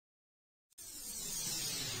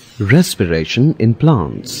Respiration in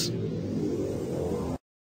plants.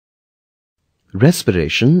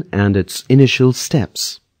 Respiration and its initial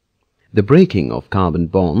steps. The breaking of carbon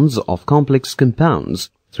bonds of complex compounds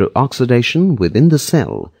through oxidation within the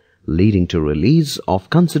cell, leading to release of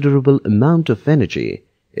considerable amount of energy,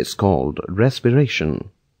 is called respiration.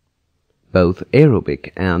 Both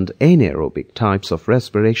aerobic and anaerobic types of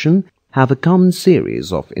respiration have a common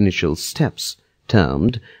series of initial steps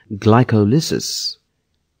termed glycolysis.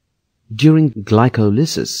 During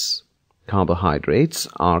glycolysis, carbohydrates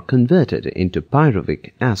are converted into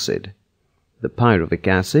pyruvic acid. The pyruvic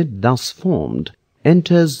acid thus formed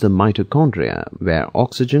enters the mitochondria where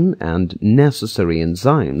oxygen and necessary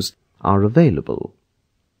enzymes are available.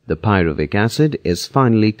 The pyruvic acid is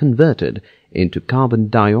finally converted into carbon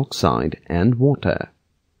dioxide and water.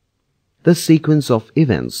 This sequence of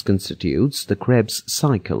events constitutes the Krebs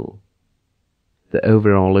cycle. The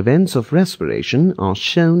overall events of respiration are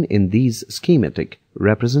shown in these schematic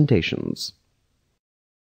representations.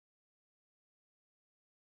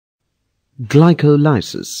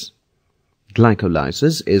 Glycolysis.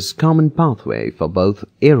 Glycolysis is common pathway for both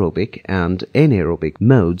aerobic and anaerobic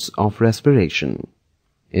modes of respiration.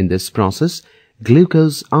 In this process,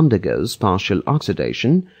 glucose undergoes partial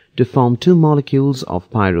oxidation to form two molecules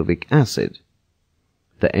of pyruvic acid.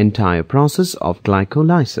 The entire process of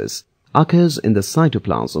glycolysis occurs in the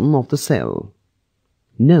cytoplasm of the cell.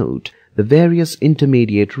 Note the various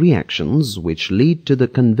intermediate reactions which lead to the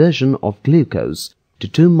conversion of glucose to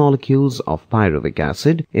two molecules of pyruvic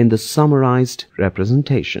acid in the summarized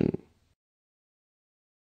representation.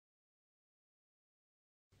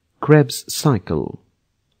 Krebs Cycle.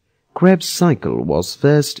 Krebs cycle was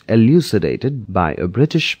first elucidated by a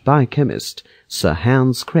British biochemist, Sir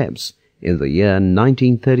Hans Krebs, in the year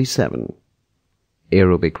 1937.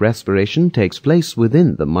 Aerobic respiration takes place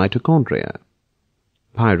within the mitochondria.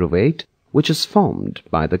 Pyruvate, which is formed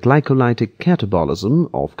by the glycolytic catabolism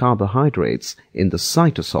of carbohydrates in the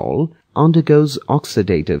cytosol, undergoes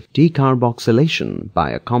oxidative decarboxylation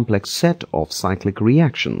by a complex set of cyclic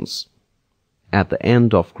reactions. At the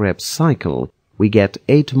end of Krebs cycle, we get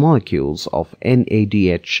 8 molecules of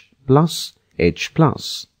NADH plus H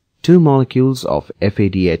plus, 2 molecules of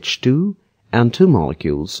FADH2, and 2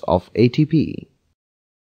 molecules of ATP.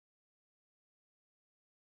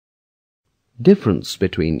 Difference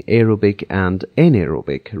between aerobic and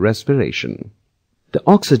anaerobic respiration. The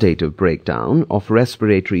oxidative breakdown of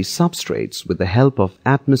respiratory substrates with the help of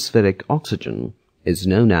atmospheric oxygen is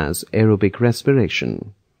known as aerobic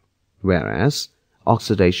respiration, whereas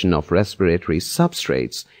oxidation of respiratory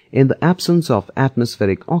substrates in the absence of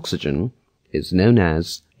atmospheric oxygen is known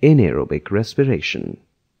as anaerobic respiration.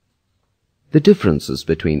 The differences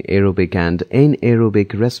between aerobic and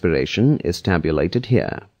anaerobic respiration is tabulated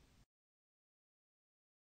here.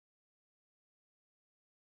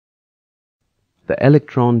 The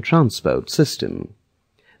electron transport system.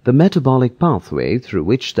 The metabolic pathway through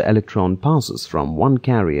which the electron passes from one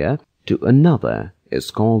carrier to another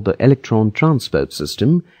is called the electron transport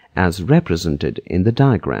system as represented in the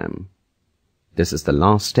diagram. This is the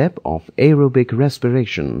last step of aerobic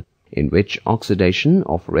respiration, in which oxidation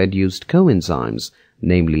of reduced coenzymes,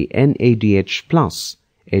 namely NADH+,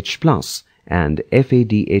 H+, and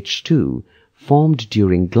FADH2, formed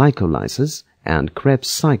during glycolysis and Krebs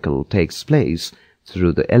cycle takes place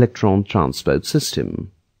through the electron transport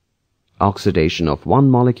system. Oxidation of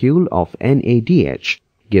one molecule of NADH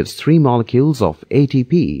gives 3 molecules of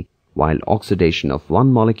ATP, while oxidation of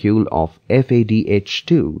one molecule of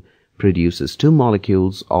FADH2 produces 2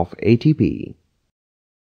 molecules of ATP.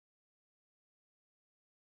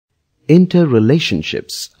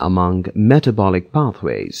 Interrelationships among metabolic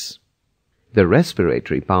pathways. The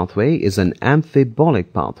respiratory pathway is an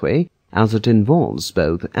amphibolic pathway as it involves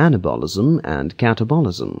both anabolism and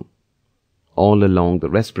catabolism. All along the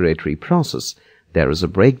respiratory process, there is a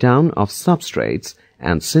breakdown of substrates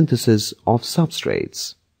and synthesis of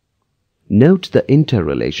substrates. Note the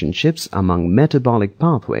interrelationships among metabolic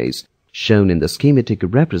pathways shown in the schematic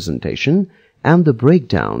representation and the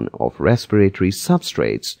breakdown of respiratory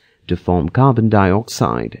substrates to form carbon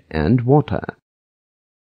dioxide and water.